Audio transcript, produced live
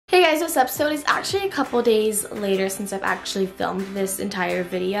Hey guys, what's up? So it is actually a couple days later since I've actually filmed this entire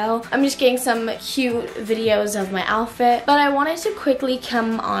video. I'm just getting some cute videos of my outfit, but I wanted to quickly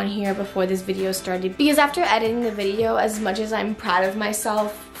come on here before this video started because after editing the video, as much as I'm proud of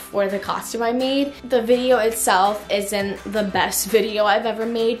myself for the costume I made, the video itself isn't the best video I've ever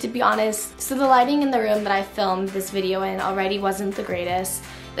made, to be honest. So the lighting in the room that I filmed this video in already wasn't the greatest.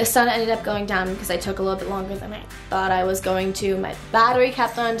 The sun ended up going down because I took a little bit longer than I thought I was going to. My battery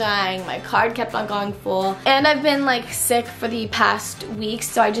kept on dying, my card kept on going full, and I've been like sick for the past week,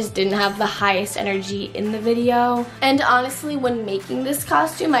 so I just didn't have the highest energy in the video. And honestly, when making this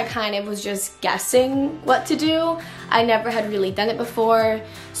costume, I kind of was just guessing what to do. I never had really done it before,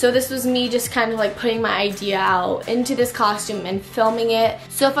 so this was me just kind of like putting my idea out into this costume and filming it.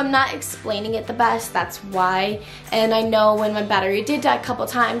 So if I'm not explaining it the best, that's why. And I know when my battery did die a couple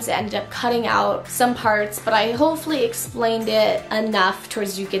times, it ended up cutting out some parts, but I hopefully explained it enough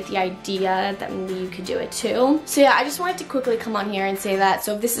towards you get the idea that maybe you could do it too. So yeah, I just wanted to quickly come on here and say that.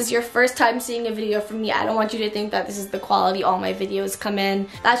 So if this is your first time seeing a video from me, I don't want you to think that this is the quality all my videos come in.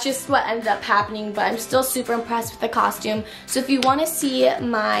 That's just what ended up happening, but I'm still super impressed with the costume. So if you want to see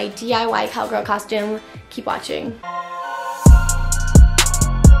my DIY cowgirl costume, keep watching.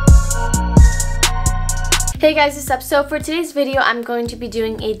 Hey guys, what's up? So for today's video, I'm going to be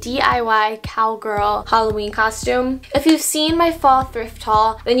doing a DIY cowgirl Halloween costume. If you've seen my fall thrift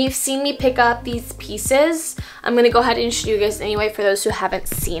haul, then you've seen me pick up these pieces. I'm gonna go ahead and show you guys anyway for those who haven't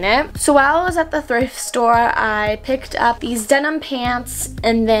seen it. So while I was at the thrift store, I picked up these denim pants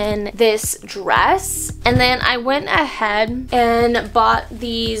and then this dress. And then I went ahead and bought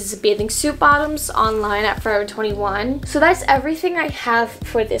these bathing suit bottoms online at Forever 21. So that's everything I have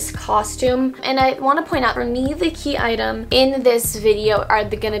for this costume. And I want to point out, for me, the key item in this video are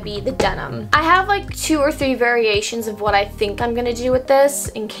gonna be the denim. I have like 2 or 3 variations of what I think I'm gonna do with this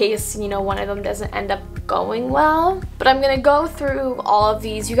in case, you know, one of them doesn't end up going well. But I'm gonna go through all of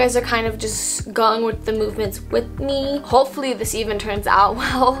these. You guys are kind of just going with the movements with me. Hopefully this even turns out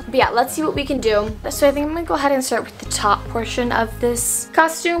well. But yeah, let's see what we can do. So I think I'm gonna go ahead and start with the top portion of this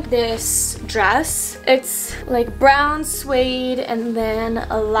costume. This dress, it's like brown suede and then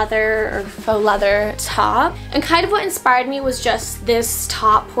a leather or faux leather top. And kind of what inspired me was just this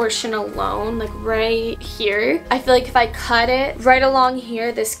top portion alone, like right here. I feel like if I cut it right along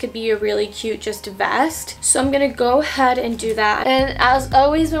here, this could be a really cute just vest. So I'm gonna go ahead and do that. And as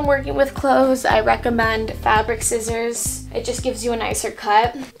always when working with clothes, I recommend fabric scissors. It just gives you a nicer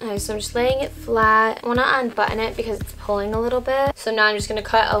cut. Okay, so I'm just laying it flat. I wanna unbutton it because it's pulling a little bit. So now I'm just gonna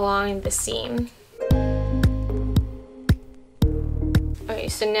cut along the seam. Okay,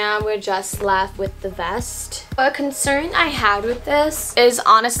 so now we're just left with the vest. A concern I had with this is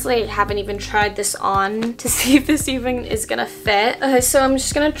honestly I haven't even tried this on to see if this even is gonna fit. Okay, so I'm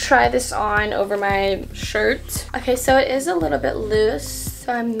just gonna try this on over my shirt. Okay, so it is a little bit loose.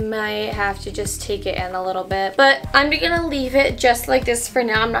 So I might have to just take it in a little bit, but I'm gonna leave it just like this for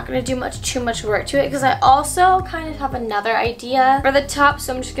now. I'm not gonna do too much work to it because I also kind of have another idea for the top,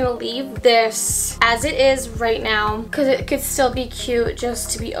 so I'm just gonna leave this as it is right now because it could still be cute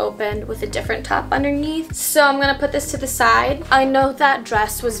just to be opened with a different top underneath. So I'm gonna put this to the side. I know that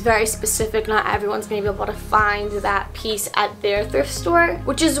dress was very specific. Not everyone's gonna be able to find that piece at their thrift store,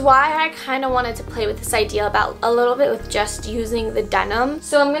 which is why I kind of wanted to play with this idea about a little bit with just using the denim.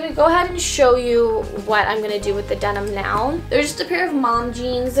 So I'm gonna go ahead and show you what I'm gonna do with the denim now. They're just a pair of mom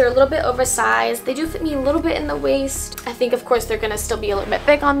jeans. They're a little bit oversized. They do fit me a little bit in the waist. I think of course they're gonna still be a little bit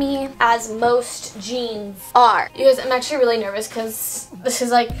big on me, as most jeans are. You guys, I'm actually really nervous because this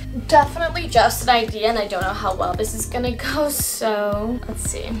is like definitely just an idea and I don't know how well this is gonna go, so let's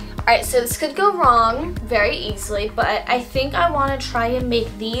see. Alright, so this could go wrong very easily, but I think I wanna try and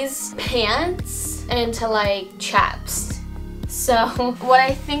make these pants into like chaps. So what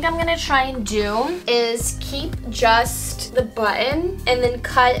I think I'm gonna try and do is keep just the button and then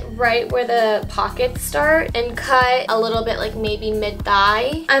cut right where the pockets start and cut a little bit like maybe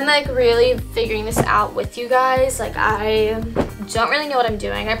mid-thigh. I'm like really figuring this out with you guys. Like I don't really know what I'm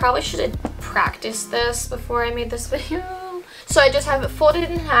doing. I probably should have practiced this before I made this video. So I just have it folded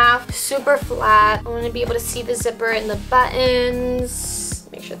in half, super flat. I want to be able to see the zipper and the buttons.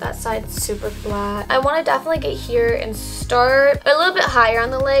 Make sure that side's super flat. I want to definitely get here and start a little bit higher on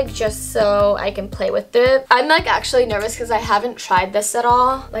the leg just so I can play with it. I'm like actually nervous because I haven't tried this at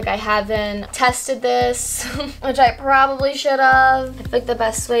all. Like I haven't tested this, which I probably should have. I feel like the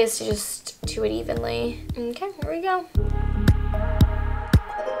best way is to just do it evenly. Okay, here we go.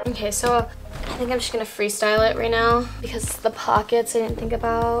 Okay, so I think I'm just gonna freestyle it right now because the pockets I didn't think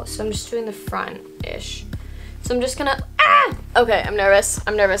about. So I'm just doing the front-ish. So I'm just gonna, okay, I'm nervous.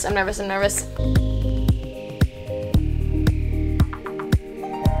 Okay,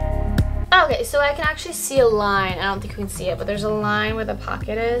 so I can actually see a line. I don't think you can see it, but there's a line where the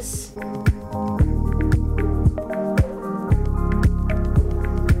pocket is.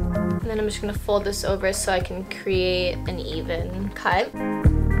 And then I'm just gonna fold this over so I can create an even cut.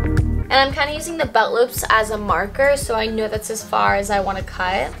 And I'm kind of using the belt loops as a marker, so I know that's as far as I want to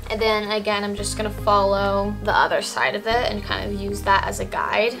cut. And then again, I'm just gonna follow the other side of it and kind of use that as a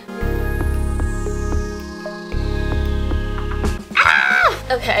guide.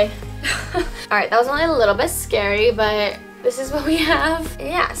 Okay. All right, that was only a little bit scary, but this is what we have.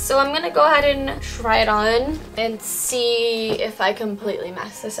 Yeah, so I'm gonna go ahead and try it on and see if I completely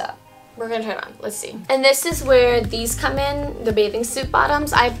mess this up. We're gonna try it on, let's see. And this is where these come in, the bathing suit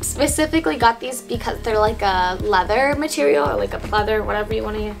bottoms. I specifically got these because they're like a leather material or like a pleather, whatever you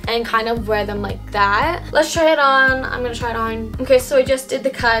want to use, and kind of wear them like that. Let's try it on. I'm gonna try it on. Okay, so I just did the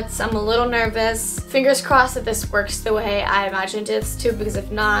cuts. I'm a little nervous. Fingers crossed that this works the way I imagined it to, because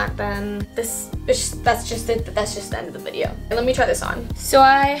if not, then that's just it. That's just the end of the video. And let me try this on. So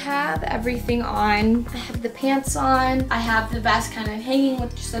I have everything on. I have the pants on. I have the vest kind of hanging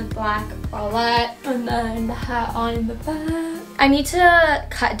with just a black bralette, and then the hat on in the back. I need to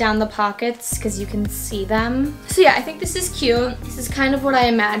cut down the pockets because you can see them. So yeah, I think this is cute. This is kind of what I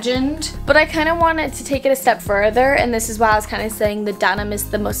imagined, but I kind of wanted to take it a step further, and this is why I was kind of saying the denim is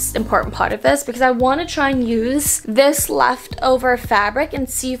the most important part of this, because I want to try and use this leftover fabric and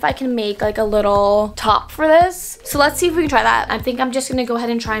see if I can make like a little top for this. So let's see if we can try that. I think I'm just gonna go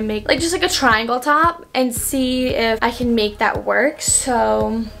ahead and try and make like just like a triangle top and see if I can make that work.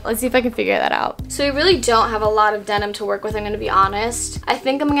 So let's see if I can figure that out. So we really don't have a lot of denim to work with, I'm gonna be honest. I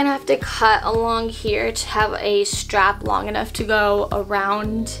think I'm gonna have to cut along here to have a strap long enough to go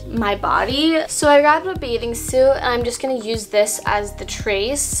around my body. So I grabbed a bathing suit and I'm just gonna use this as the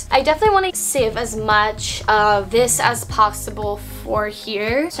trace. I definitely want to save as much of this as possible for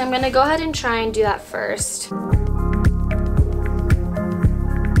here. So I'm gonna go ahead and try and do that first.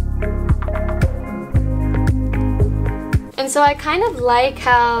 And so I kind of like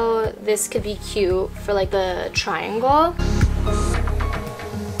how this could be cute for like the triangle.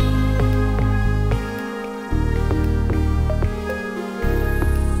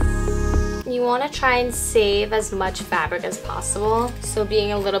 You want to try and save as much fabric as possible. So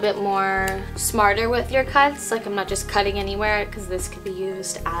being a little bit more smarter with your cuts, like I'm not just cutting anywhere because this could be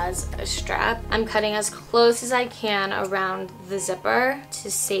used as a strap. I'm cutting as close as I can around the zipper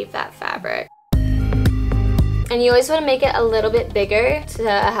to save that fabric. And you always want to make it a little bit bigger to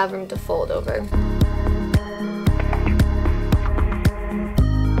have room to fold over.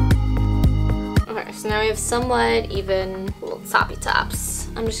 Okay, so now we have somewhat even little toppy tops.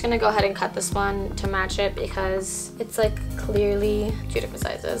 I'm just gonna go ahead and cut this one to match it because it's like clearly two different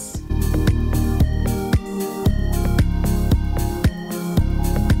sizes.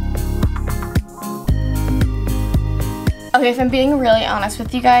 Okay, if I'm being really honest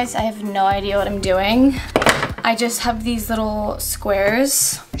with you guys, I have no idea what I'm doing. I just have these little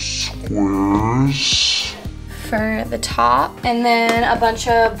squares for the top, and then a bunch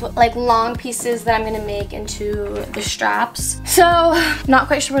of like long pieces that I'm gonna make into the straps. So not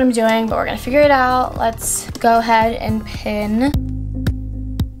quite sure what I'm doing, but we're gonna figure it out. Let's go ahead and pin.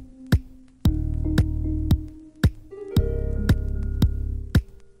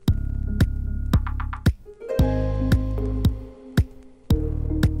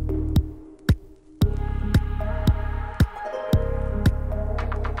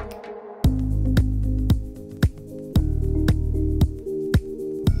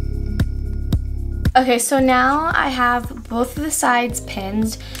 Okay, so now I have both of the sides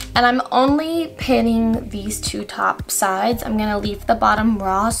pinned, and I'm only pinning these two top sides. I'm gonna leave the bottom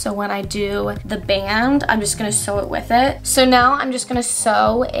raw, so when I do the band, I'm just gonna sew it with it. So now I'm just gonna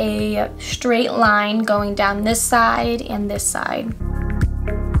sew a straight line going down this side and this side.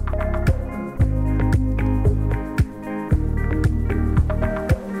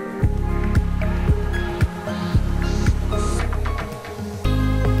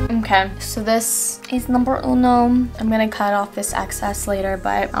 Okay, so this is number uno. I'm gonna cut off this excess later,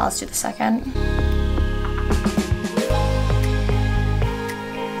 but let's do the second.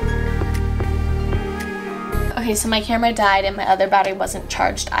 Okay, so my camera died and my other battery wasn't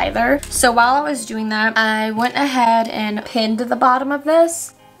charged either. So while I was doing that, I went ahead and pinned the bottom of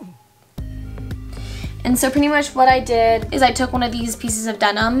this. And so pretty much what I did is I took one of these pieces of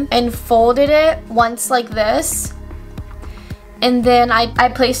denim and folded it once like this. And then I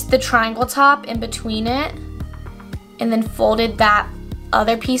placed the triangle top in between it and then folded that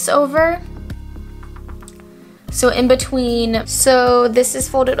other piece over. So in between, so this is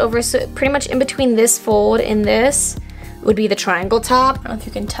folded over, so pretty much in between this fold and this would be the triangle top. I don't know if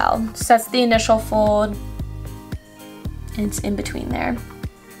you can tell. So that's the initial fold, and it's in between there.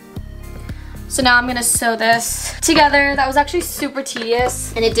 So now I'm gonna sew this together. That was actually super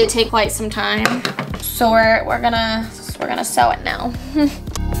tedious, and it did take quite some time. So we're gonna sew it now.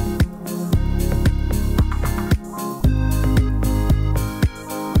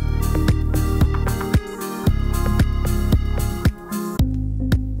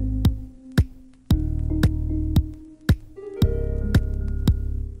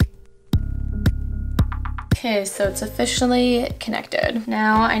 Okay, so it's officially connected.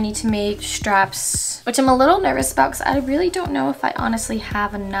 Now I need to make straps, which I'm a little nervous about because I really don't know if I honestly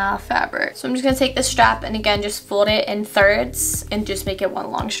have enough fabric. So I'm just gonna take this strap and again, just fold it in thirds and just make it one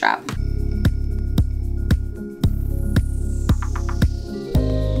long strap.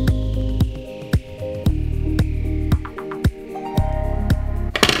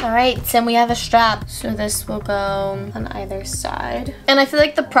 All right, then we have a strap. So this will go on either side. And I feel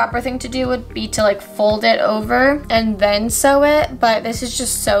like the proper thing to do would be to like fold it over and then sew it, but this is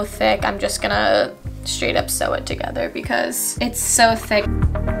just so thick. I'm just gonna straight up sew it together because it's so thick.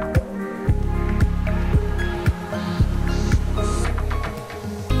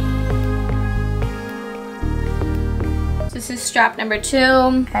 This is strap number 2.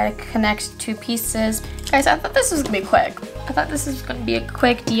 I had to connect 2 pieces. Guys, I thought this was gonna be quick. I thought this was gonna be a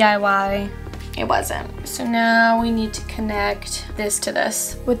quick DIY. It wasn't. So now we need to connect this to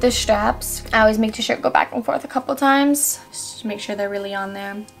this. With the straps, I always make sure to go back and forth a couple times just to make sure they're really on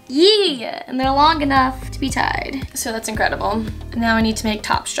there. Yeah, and they're long enough to be tied. So that's incredible. Now I need to make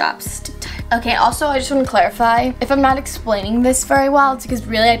top straps to tie. Okay, also I just want to clarify, if I'm not explaining this very well, it's because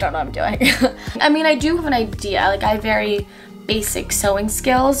really I don't know what I'm doing. I mean, I do have an idea. Like, I have very basic sewing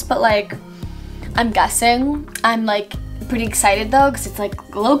skills, but like, I'm guessing. I'm like pretty excited though, because it's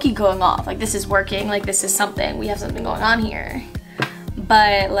like low-key going off. Like, this is working, like this is something, we have something going on here.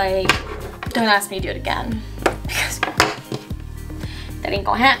 But like, don't ask me to do it again, because that ain't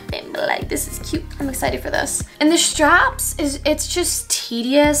gonna happen. But like, this is cute. I'm excited for this. And the straps, it's just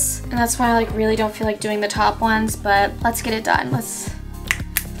tedious, and that's why I like really don't feel like doing the top ones, but let's get it done. Let's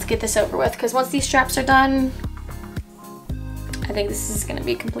get this over with, because once these straps are done, I think this is gonna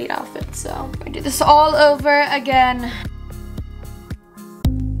be a complete outfit. So I'm gonna do this all over again.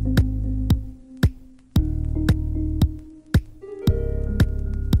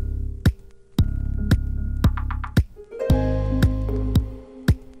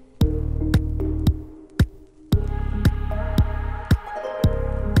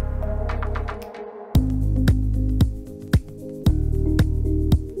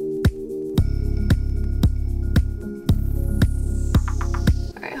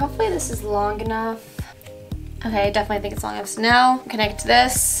 Hopefully this is long enough. Okay, I definitely think it's long enough. So now connect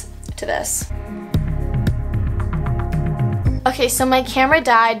this to this. Okay, so my camera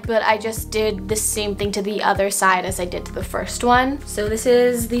died, but I just did the same thing to the other side as I did to the first one. So this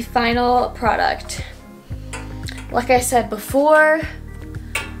is the final product. Like I said before,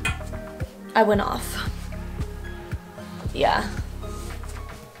 I went off. Yeah.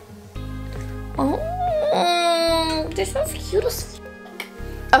 Oh, this one's cute as fuck.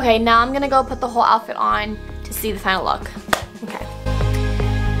 Okay, now I'm gonna go put the whole outfit on to see the final look. Okay.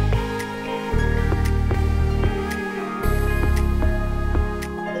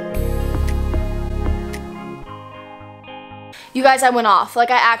 You guys, I went off.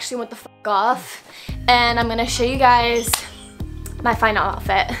 Like, I actually went the fuck off. And I'm gonna show you guys my final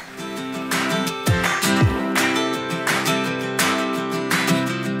outfit.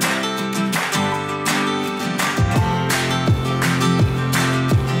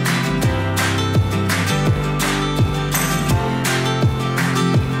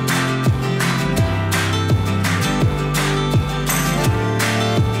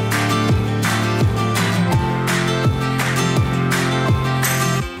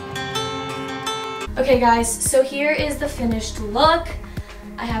 Okay guys, so here is the finished look.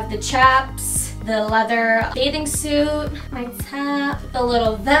 I have the chaps, the leather bathing suit, my top, the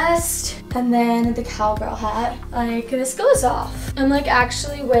little vest, and then the cowgirl hat. Like, this goes off. I'm like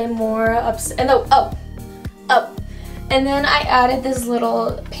actually way more upset. And and then I added this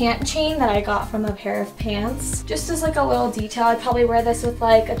little pant chain that I got from a pair of pants. Just as like a little detail. I'd probably wear this with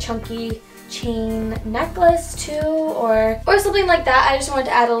like a chunky chain necklace too, or something like that. I just wanted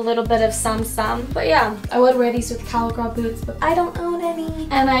to add a little bit of some. But yeah, I would wear these with cowgirl boots, but I don't own any,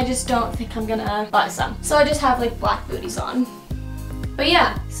 and I just don't think I'm gonna buy some. So I just have like black booties on. But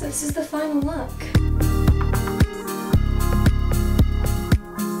yeah, so this is the final look.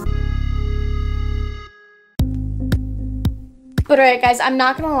 But alright guys, I'm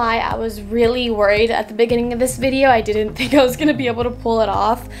not gonna lie, I was really worried at the beginning of this video. I didn't think I was gonna be able to pull it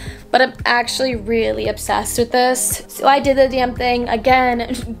off, but I'm actually really obsessed with this. So I did the damn thing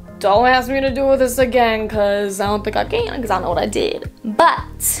again. Don't ask me to do this again because I don't think I can, because I know what I did.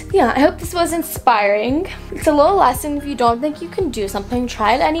 But yeah, I hope this was inspiring. It's a little lesson. If you don't think you can do something,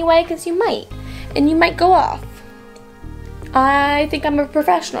 try it anyway, because you might, and you might go off. I think I'm a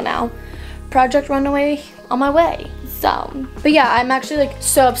professional now. Project Runway on my way. So, but yeah, I'm actually like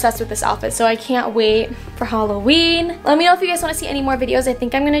so obsessed with this outfit, so I can't wait for Halloween. Let me know if you guys want to see any more videos. I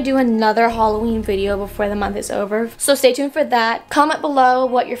think I'm gonna do another Halloween video before the month is over, so stay tuned for that. Comment below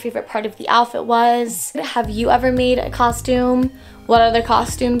what your favorite part of the outfit was. Have you ever made a costume? What other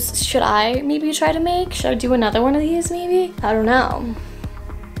costumes should I maybe try to make? Should I do another one of these maybe? I don't know.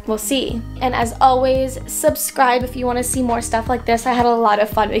 We'll see. And as always, subscribe if you want to see more stuff like this. I had a lot of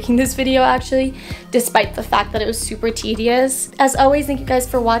fun making this video actually, despite the fact that it was super tedious. As always, thank you guys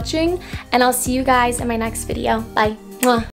for watching, and I'll see you guys in my next video. Bye. Mwah.